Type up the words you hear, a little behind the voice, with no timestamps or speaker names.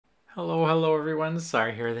Hello everyone.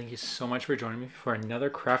 Sorry here. Thank you so much for joining me for another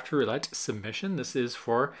Craft Roulette submission. This is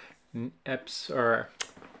for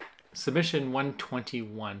submission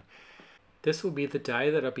 121. This will be the die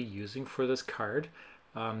that I'll be using for this card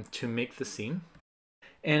to make the scene.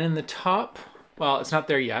 And in the top, well, it's not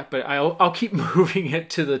there yet, but I'll keep moving it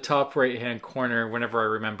to the top right hand corner whenever I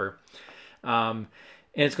remember. And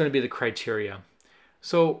it's going to be the criteria.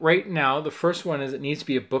 So right now, the first one is it needs to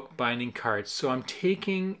be a book binding card. So I'm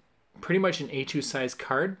taking pretty much an A2 size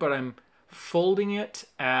card, but I'm folding it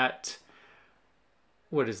at,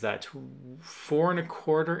 what is that, 4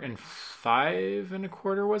 1/4 and 5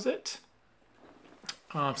 1/4, was it?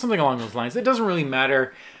 Something along those lines. It doesn't really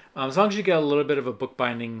matter. As long as you get a little bit of a book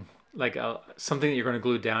binding, like something that you're going to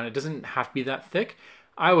glue down, it doesn't have to be that thick.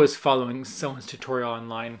 I was following someone's tutorial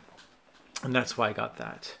online, and that's why I got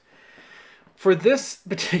that. For this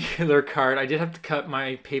particular card, I did have to cut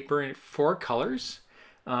my paper in 4 colors.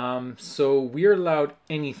 So we're allowed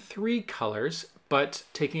any 3 colors, but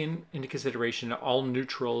taking into consideration all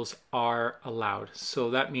neutrals are allowed. So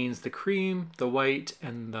that means the cream, the white,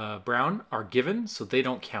 and the brown are given, so they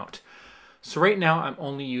don't count. So right now I'm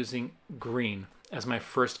only using green as my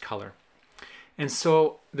first color. And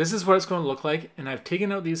so this is what it's going to look like. And I've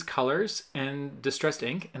taken out these colors and distressed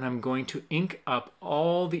ink, and I'm going to ink up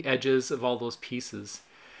all the edges of all those pieces.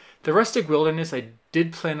 The Rustic Wilderness I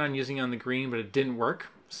did plan on using on the green, but it didn't work.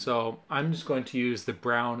 So I'm just going to use the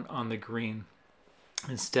brown on the green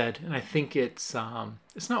instead. And I think it's not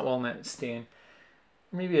walnut stain.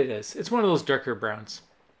 Maybe it is. It's one of those darker browns.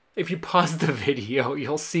 If you pause the video,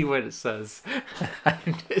 you'll see what it says.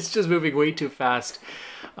 It's just moving way too fast.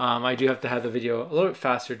 I do have to have the video a little bit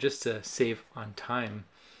faster just to save on time.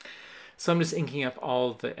 So I'm just inking up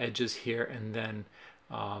all the edges here, and then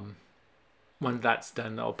when that's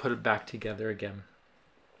done, I'll put it back together again.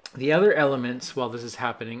 The other elements while this is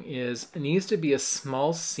happening is it needs to be a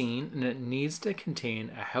small scene, and it needs to contain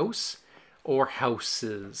a house or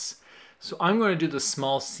houses. So I'm going to do the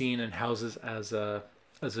small scene and houses as a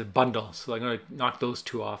bundle. So I'm going to knock those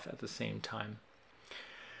 2 off at the same time.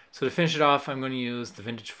 So to finish it off, I'm going to use the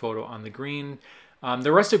vintage photo on the green.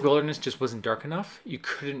 The Rustic Wilderness just wasn't dark enough. You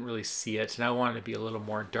couldn't really see it, and I wanted to be a little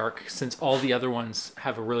more dark since all the other ones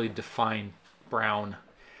have a really defined brown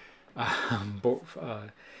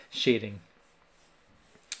shading.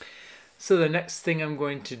 So the next thing I'm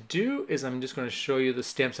going to do is I'm just going to show you the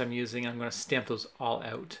stamps I'm using. I'm going to stamp those all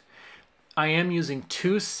out. I am using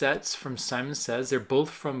 2 sets from Simon Says. They're both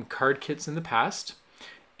from card kits in the past.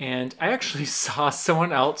 And I actually saw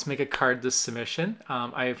someone else make a card this submission.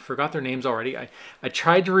 I forgot their names already. I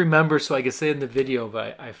tried to remember so I could say it in the video,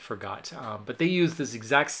 but I forgot. But they used this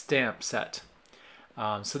exact stamp set.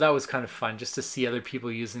 So that was kind of fun just to see other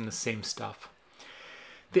people using the same stuff.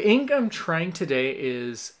 The ink I'm trying today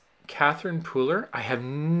is Catherine Pooler. I have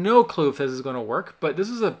no clue if this is going to work, but this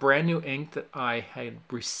is a brand new ink that I had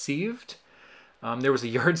received. There was a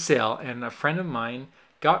yard sale, and a friend of mine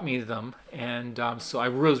got me them, and so I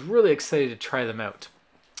was really excited to try them out.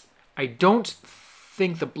 I don't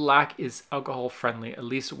think the black is alcohol friendly, at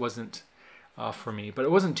least it wasn't for me, but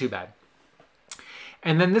it wasn't too bad.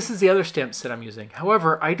 And then this is the other stamp set I'm using.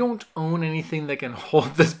 However, I don't own anything that can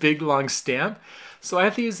hold this big long stamp, so I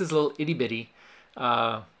have to use this little itty bitty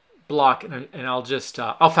block, and I'll just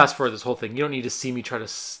I'll fast forward this whole thing. You don't need to see me try to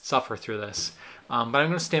suffer through this, but I'm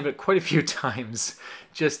going to stamp it quite a few times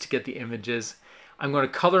just to get the images. I'm going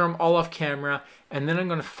to color them all off camera, and then I'm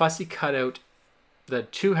going to fussy cut out the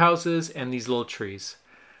 2 houses and these little trees.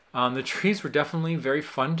 The trees were definitely very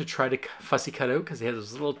fun to try to fussy cut out because they had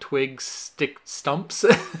those little twig stick stumps.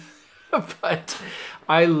 But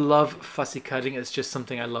I love fussy cutting. It's just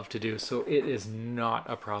something I love to do, so it is not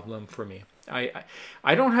a problem for me. I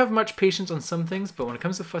don't have much patience on some things, but when it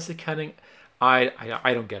comes to fussy cutting, I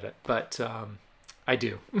don't get it, but I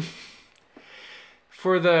do.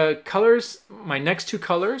 For the colors, my next 2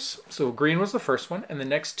 colors, so green was the first one, and the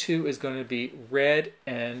next 2 is going to be red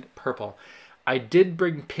and purple. I did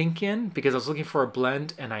bring pink in because I was looking for a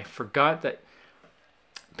blend, and I forgot that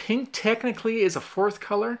pink technically is a 4th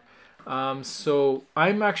color. So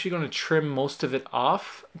I'm actually going to trim most of it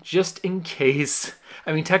off just in case.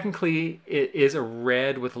 I mean, technically it is a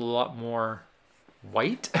red with a lot more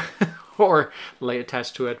white or light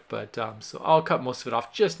attached to it, but so I'll cut most of it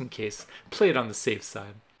off just in case. Play it on the safe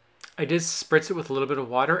side. I did spritz it with a little bit of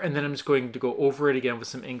water, and then I'm just going to go over it again with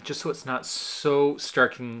some ink just so it's not so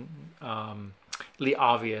starkingly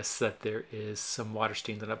obvious that there is some water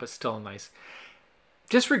stains on it, but still nice.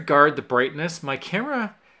 Disregard the brightness. My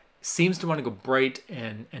camera seems to want to go bright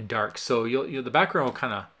and dark, so the background will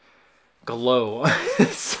kind of glow at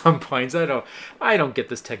some points. I don't get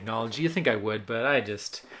this technology. You think I would, but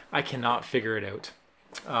I cannot figure it out.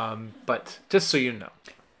 But just so you know.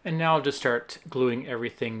 And now I'll just start gluing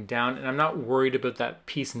everything down, and I'm not worried about that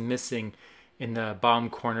piece missing in the bottom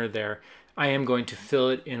corner there. I am going to fill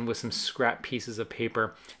it in with some scrap pieces of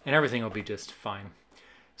paper, and everything will be just fine.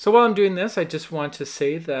 So while I'm doing this, I just want to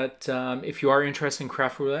say that if you are interested in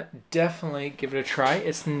Craft Roulette, definitely give it a try.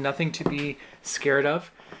 It's nothing to be scared of.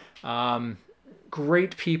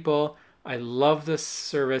 Great people. I love this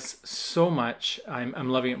service so much. I'm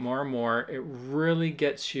loving it more and more. It really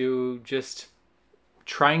gets you just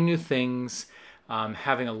trying new things,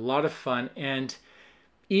 having a lot of fun, and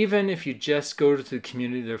even if you just go to the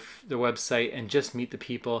community, the website, and just meet the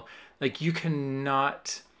people, like you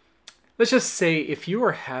cannot, let's just say if you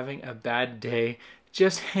are having a bad day,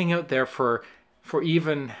 just hang out there for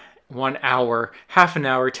even 1 hour, half an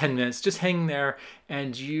hour, 10 minutes, just hang there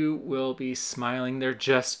and you will be smiling. They're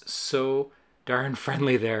just so darn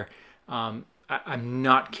friendly there. I'm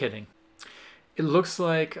not kidding. It looks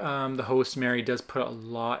like the host, Mary, does put a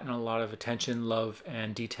lot of attention, love,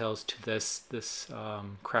 and details to this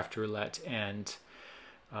Craft Roulette and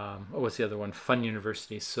what's the other one? Fun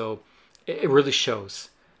University. So it really shows.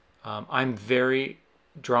 I'm very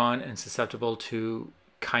drawn and susceptible to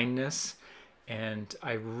kindness, and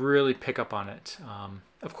I really pick up on it.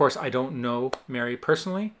 Of course, I don't know Mary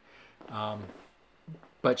personally,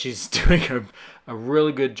 but she's doing a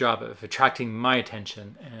really good job of attracting my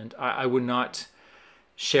attention, and I would not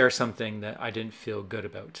share something that I didn't feel good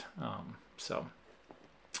about. So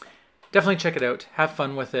definitely check it out, have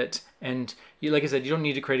fun with it, and like I said, you don't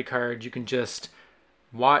need to create a card. You can just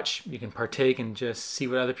watch, you can partake, and just see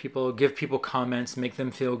what other people, give people comments, make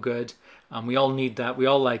them feel good. We all need that, we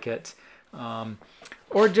all like it.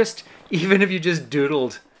 Or just, even if you just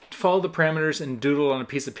doodled, follow the parameters and doodle on a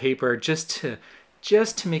piece of paper just to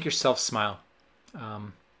make yourself smile.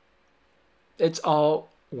 It's all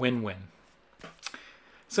win-win.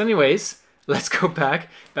 So anyways, let's go back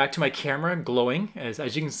to my camera glowing.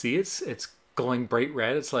 As you can see, it's glowing bright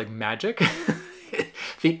red. It's like magic.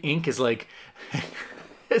 The ink is like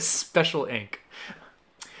it's special ink.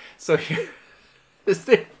 So here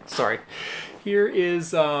here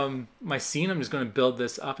is my scene. I'm just going to build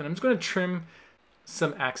this up, and I'm just going to trim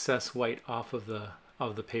some excess white off of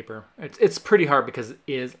the paper. It's pretty hard because it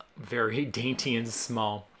is very dainty and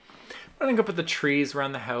small. I'm going to go put the trees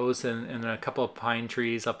around the house and a couple of pine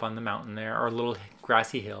trees up on the mountain there, or a little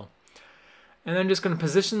grassy hill. And then I'm just going to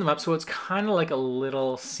position them up so it's kind of like a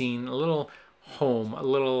little scene, a little home, a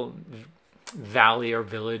little valley or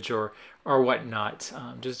village or whatnot,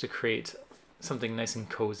 just to create something nice and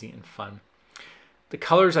cozy and fun. The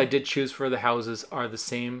colors I did choose for the houses are the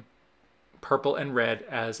same purple and red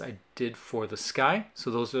as I did for the sky.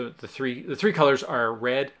 So those are the three colors are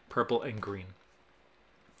red, purple, and green.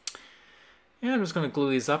 And I'm just going to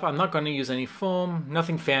glue these up. I'm not going to use any foam,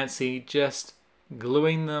 nothing fancy, just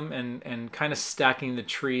gluing them and kind of stacking the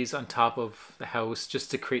trees on top of the house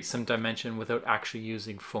just to create some dimension without actually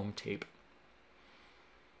using foam tape.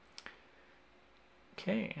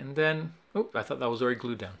 Okay, and then, oh, I thought that was already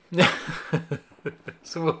glued down.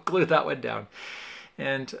 So we'll glue that one down.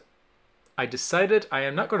 And I decided I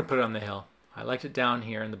am not going to put it on the hill. I liked it down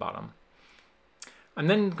here in the bottom. I'm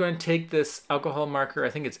then going to take this alcohol marker, I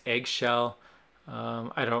think it's eggshell.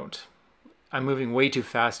 I'm moving way too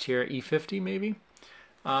fast here, E50 maybe.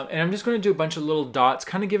 And I'm just going to do a bunch of little dots,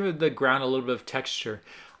 kind of give the ground a little bit of texture.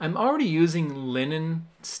 I'm already using linen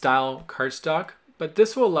style cardstock, but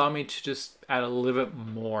this will allow me to just add a little bit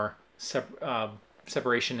more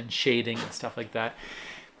separation and shading and stuff like that.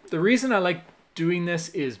 The reason I like doing this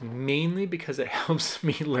is mainly because it helps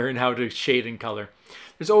me learn how to shade and color.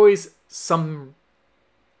 There's always some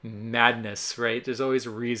madness, right? There's always a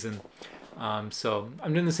reason. So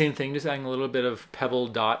I'm doing the same thing, just adding a little bit of pebble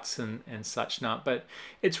dots and such not, but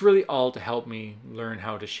it's really all to help me learn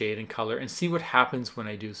how to shade and color and see what happens when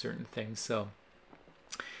I do certain things. So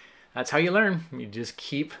that's how you learn. You just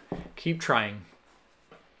keep trying.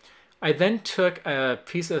 I then took a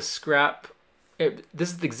piece of scrap. This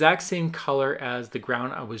is the exact same color as the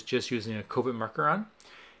ground I was just using a Copic marker on.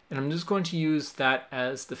 And I'm just going to use that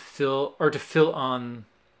as the fill, or to fill on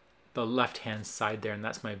the left-hand side there, and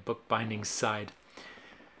that's my bookbinding side.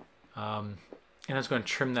 And I'm just going to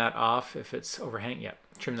trim that off if it's overhang. Yeah,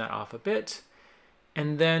 trim that off a bit.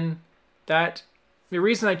 And then the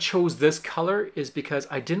reason I chose this color is because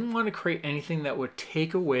I didn't want to create anything that would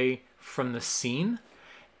take away from the scene.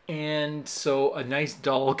 And so a nice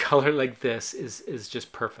dull color like this is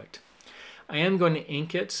just perfect. I am going to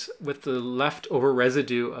ink it with the leftover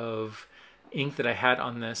residue of ink that I had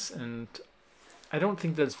on this, and I don't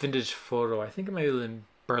think that's vintage photo. I think it might be in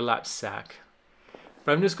burlap sack.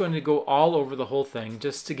 But I'm just going to go all over the whole thing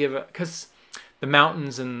just to give it, because the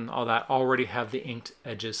mountains and all that already have the inked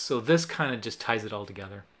edges. So this kind of just ties it all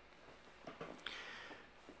together.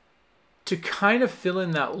 To kind of fill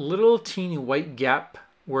in that little teeny white gap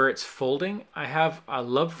where it's folding, I have a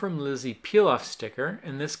Love from Lizzie peel-off sticker,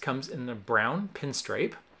 and this comes in the brown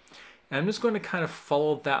pinstripe. And I'm just going to kind of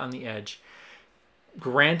follow that on the edge.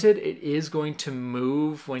 Granted, it is going to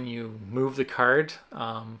move when you move the card,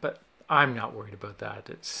 but I'm not worried about that.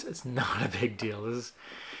 It's not a big deal.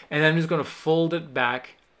 And I'm just going to fold it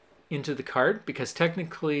back into the card, because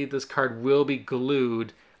technically this card will be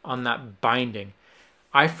glued on that binding.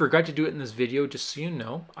 I forgot to do it in this video, just so you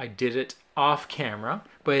know. I did it off camera,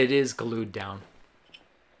 but it is glued down.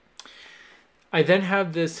 I then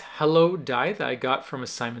have this Hello die that I got from a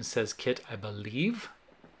Simon Says kit, I believe,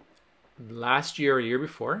 last year or a year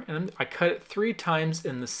before. And I cut it 3 times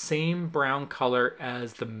in the same brown color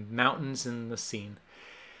as the mountains in the scene.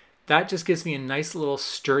 That just gives me a nice little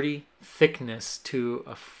sturdy thickness to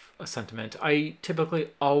a sentiment. I typically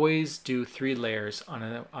always do 3 layers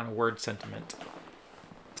on a word sentiment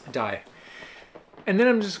die. And then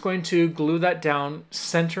I'm just going to glue that down,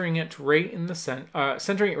 centering it right in the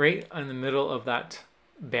centering it right in the middle of that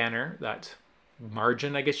banner, that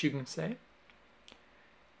margin, I guess you can say.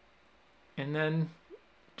 And then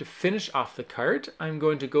to finish off the card, I'm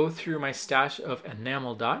going to go through my stash of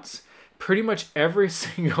enamel dots. Pretty much every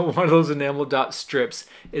single one of those enamel dot strips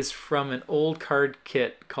is from an old card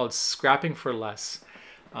kit called Scrapping for Less.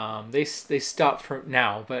 They stopped for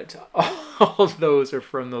now, but all of those are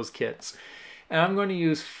from those kits. And I'm going to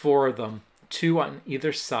use 4 of them, 2 on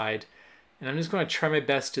either side. And I'm just going to try my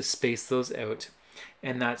best to space those out.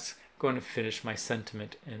 And that's going to finish my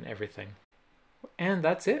sentiment and everything. And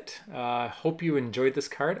that's it. Hope you enjoyed this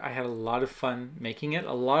card. I had a lot of fun making it.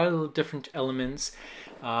 A lot of different elements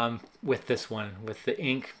with this one, with the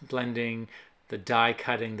ink blending, the die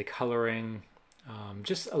cutting, the coloring.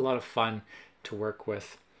 Just a lot of fun to work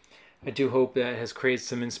with. I do hope that has created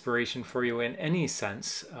some inspiration for you in any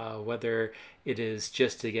sense, whether it is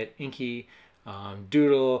just to get inky,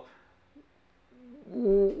 doodle,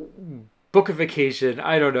 book a vacation,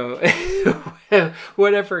 I don't know,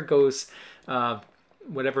 whatever goes,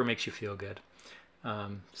 whatever makes you feel good.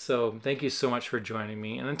 So thank you so much for joining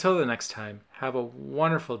me, and until the next time, have a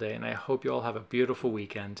wonderful day, and I hope you all have a beautiful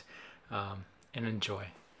weekend, and enjoy.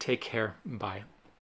 Take care. Bye.